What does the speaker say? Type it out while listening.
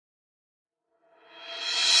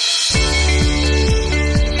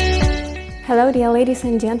Hello dear ladies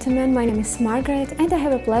and gentlemen, my name is Margaret and I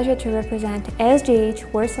have a pleasure to represent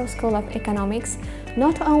SGH Warsaw School of Economics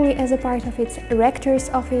not only as a part of its rector's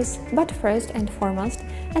office, but first and foremost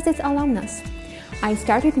as its alumnus. I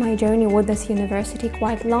started my journey with this university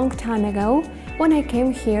quite a long time ago when I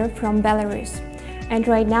came here from Belarus. And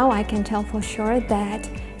right now I can tell for sure that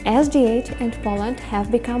SGH and Poland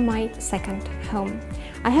have become my second home.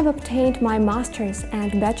 I have obtained my master's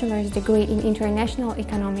and bachelor's degree in international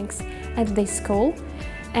economics at this school,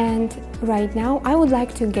 and right now I would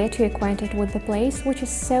like to get you acquainted with the place which is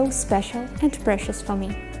so special and precious for me.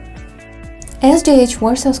 SGH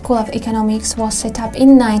Warsaw School of Economics was set up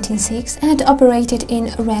in 1906 and operated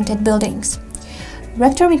in rented buildings.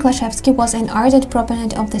 Rector Miklaszewski was an ardent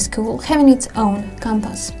proponent of the school, having its own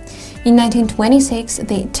campus. In 1926,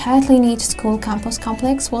 the tightly knit school campus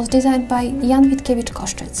complex was designed by Jan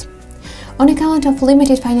Witkiewicz-Koszczyk. On account of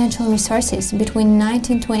limited financial resources between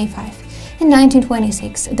 1925 and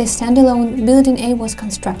 1926, the standalone Building A was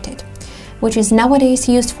constructed, which is nowadays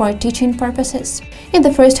used for teaching purposes. In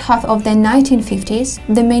the first half of the 1950s,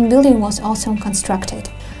 the main building was also constructed.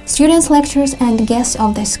 Students, lecturers and guests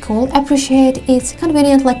of the school appreciate its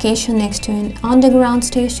convenient location next to an underground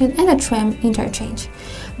station and a tram interchange,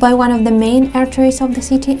 by one of the main arteries of the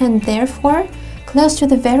city and therefore close to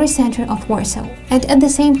the very center of Warsaw, and at the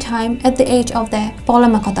same time at the edge of the Pole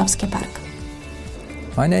Mokotowskie Park.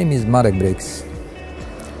 My name is Marek Brix.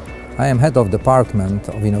 I am head of Department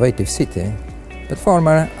of Innovative City, but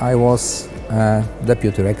former I was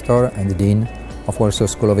Deputy Rector and Dean of Warsaw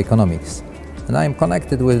School of Economics, and I am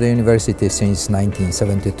connected with the university since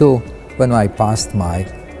 1972 when I passed my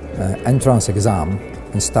entrance exam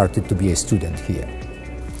and started to be a student here.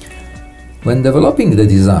 When developing the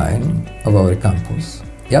design of our campus,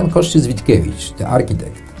 Jan Koszczyk-Witkiewicz, the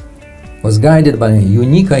architect, was guided by a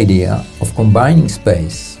unique idea of combining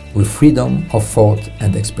space with freedom of thought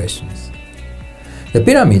and expressions. The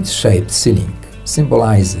pyramid-shaped ceiling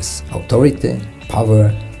symbolizes authority,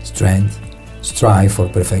 power, strength, strive for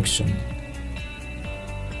perfection.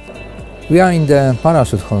 We are in the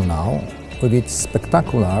parachute hall now, with its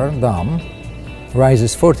spectacular dome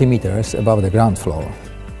rises 40 meters above the ground floor.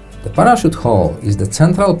 The parachute hall is the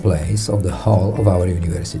central place of the whole of our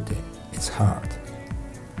university, its heart.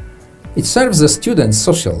 It serves the students'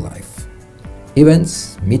 social life.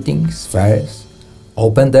 Events, meetings, fairs,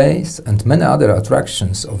 open days and many other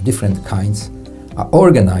attractions of different kinds are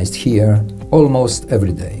organized here almost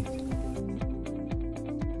every day.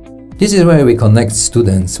 This is where we connect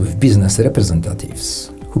students with business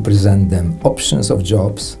representatives who present them options of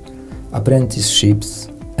jobs, apprenticeships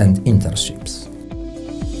and internships.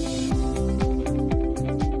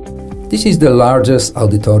 This is the largest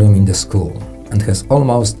auditorium in the school and has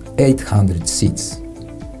almost 800 seats.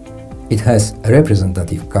 It has a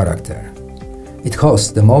representative character. It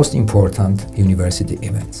hosts the most important university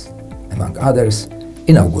events, among others,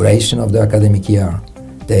 inauguration of the academic year,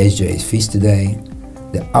 the SGH Feast Day,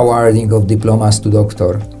 the awarding of diplomas to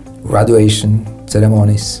doctor, graduation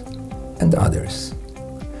ceremonies, and others.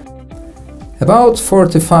 About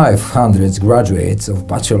 4,500 graduates of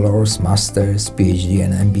bachelor's, master's, PhD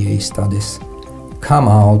and MBA studies come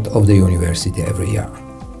out of the university every year.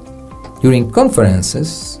 During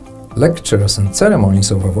conferences, lectures and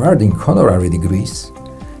ceremonies of awarding honorary degrees,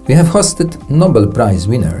 we have hosted Nobel Prize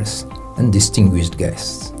winners and distinguished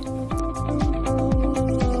guests.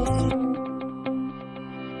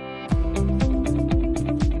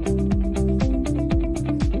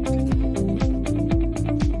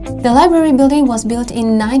 The library building was built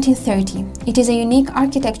in 1930. It is a unique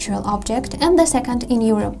architectural object and the second in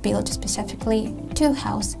Europe built specifically to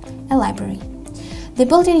house a library. The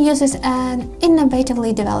building uses an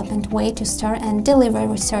innovatively developed way to store and deliver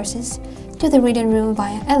resources to the reading room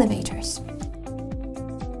via elevators.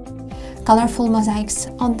 Colorful mosaics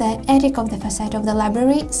on the attic of the facade of the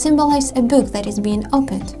library symbolize a book that is being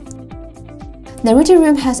opened. The reading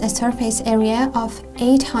room has a surface area of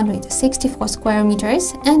 864 square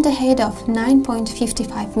meters and a height of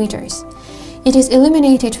 9.55 meters. It is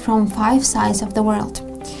illuminated from 5 sides of the world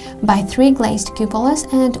by 3 glazed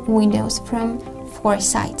cupolas and windows from 4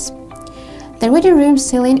 sides. The reading room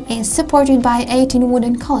ceiling is supported by 18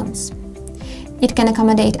 wooden columns. It can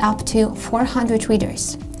accommodate up to 400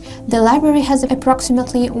 readers. The library has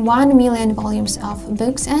approximately 1 million volumes of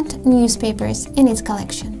books and newspapers in its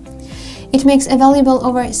collection. It makes available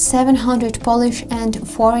over 700 Polish and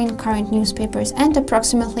foreign current newspapers and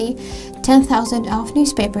approximately 10,000 of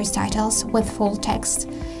newspapers titles with full text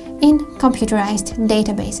in computerized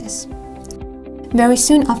databases. Very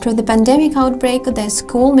soon after the pandemic outbreak, the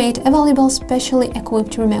school made available specially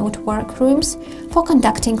equipped remote workrooms for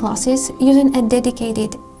conducting classes using a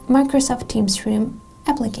dedicated Microsoft Teams room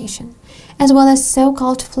application, as well as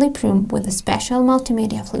so-called flip room with a special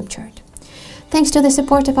multimedia flipchart. Thanks to the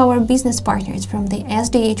support of our business partners from the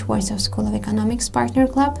SGH Warsaw School of Economics Partner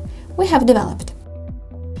Club, we have developed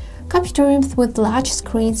computer rooms with large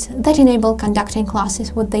screens that enable conducting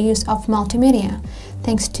classes with the use of multimedia,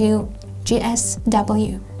 thanks to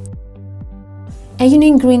GSW. A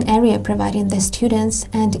unique green area providing the students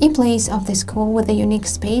and employees of the school with a unique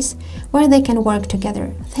space where they can work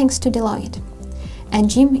together, thanks to Deloitte. A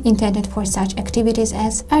gym intended for such activities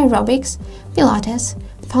as aerobics, Pilates,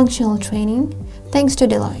 functional training, thanks to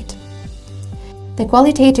Deloitte. The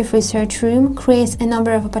qualitative research room creates a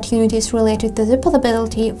number of opportunities related to the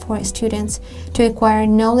possibility for students to acquire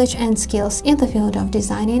knowledge and skills in the field of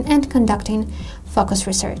designing and conducting focus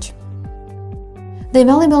research. The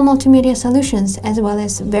valuable multimedia solutions, as well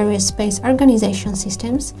as various space organization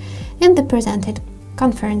systems in the presented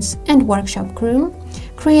conference and workshop room,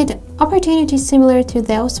 create opportunities similar to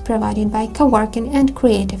those provided by co-working and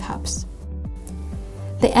creative hubs.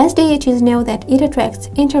 The SGHs know that it attracts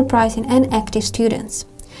enterprising and active students.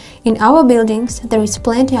 In our buildings, there is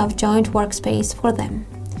plenty of joint workspace for them.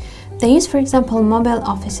 They use, for example, mobile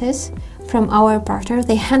offices from our partner,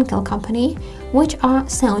 the Henkel company, which are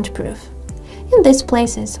soundproof. In these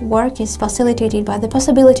places, work is facilitated by the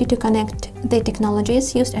possibility to connect the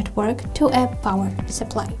technologies used at work to a power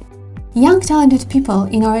supply. Young talented people,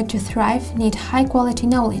 in order to thrive, need high-quality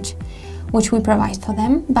knowledge, which we provide for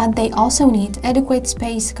them, but they also need adequate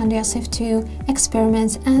space conducive to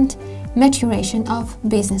experiments and maturation of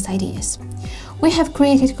business ideas. We have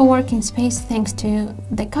created co-working space thanks to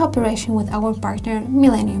the cooperation with our partner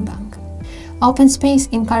Millennium Bank. Open space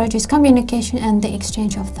encourages communication and the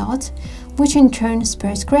exchange of thoughts, which in turn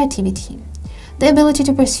spurs creativity. The ability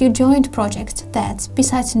to pursue joint projects, that's,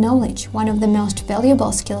 besides knowledge, one of the most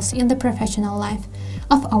valuable skills in the professional life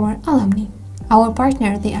of our alumni. Our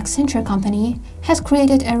partner, the Accenture company, has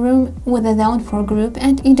created a room with a zone for group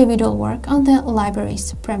and individual work on the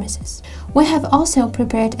library's premises. We have also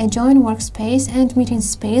prepared a joint workspace and meeting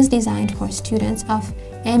space designed for students of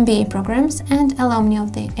MBA programs and alumni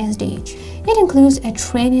of the SGH. It includes a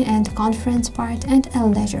training and conference part and a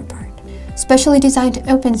leisure part. Specially designed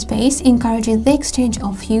open space encourages the exchange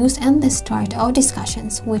of views and the start of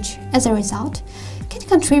discussions, which, as a result, can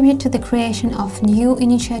contribute to the creation of new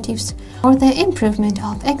initiatives or the improvement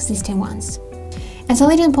of existing ones. As a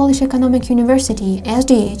leading Polish economic university,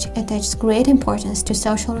 SGH attaches great importance to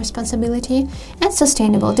social responsibility and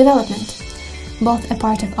sustainable development, both a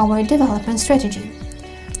part of our development strategy.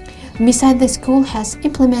 Besides, the school has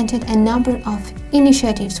implemented a number of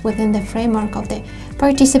initiatives within the framework of the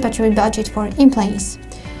participatory budget for employees.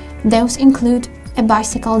 Those include a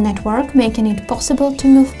bicycle network, making it possible to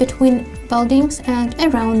move between buildings and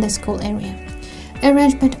around the school area,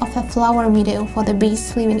 arrangement of a flower meadow for the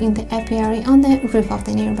bees living in the apiary on the roof of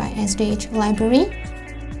the nearby SGH library,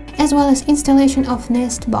 as well as installation of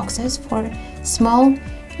nest boxes for small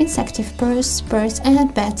insectivorous birds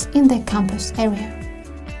and bats in the campus area.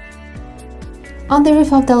 On the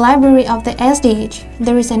roof of the library of the SGH,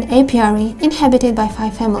 there is an apiary inhabited by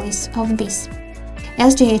 5 families of bees.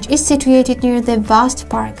 SGH is situated near the vast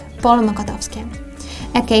park Pole Mokotowskie.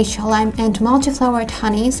 Acacia, lime and multiflowered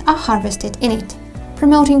honeys are harvested in it.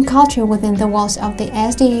 Promoting culture within the walls of the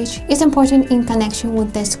SGH is important in connection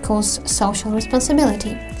with the school's social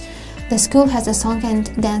responsibility. The school has a song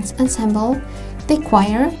and dance ensemble, the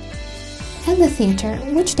choir, and the theater,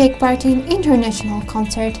 which take part in international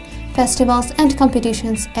concert, festivals and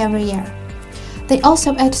competitions every year. They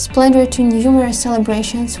also add splendor to numerous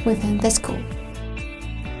celebrations within the school.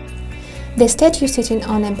 The statue sitting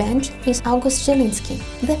on a bench is August Zielinski,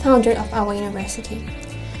 the founder of our university.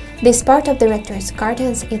 This part of the rector's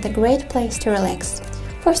gardens is a great place to relax,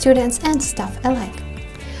 for students and staff alike.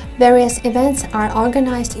 Various events are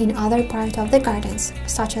organized in other parts of the gardens,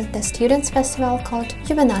 such as the students' festival called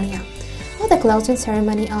Juvenalia, or the closing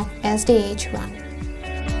ceremony of SGH Run.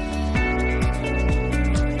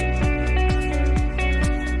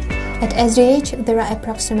 At SGH, there are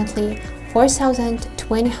approximately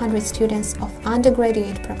 4,200 students of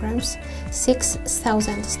undergraduate programs,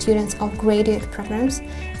 6,000 students of graduate programs,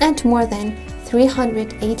 and more than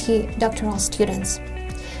 380 doctoral students.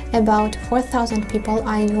 About 4,000 people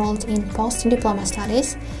are enrolled in post-diploma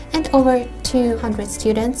studies, and over 200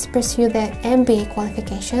 students pursue the MBA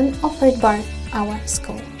qualification offered by our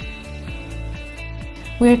school.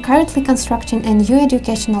 We are currently constructing a new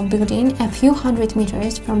educational building a few hundred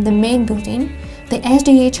meters from the main building, the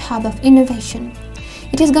SGH Hub of Innovation,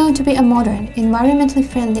 It is going to be a modern, environmentally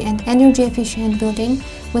friendly and energy efficient building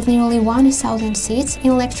with nearly 1,000 seats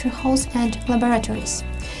in lecture halls and laboratories,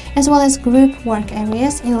 as well as group work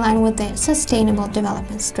areas in line with the Sustainable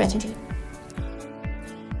Development Strategy.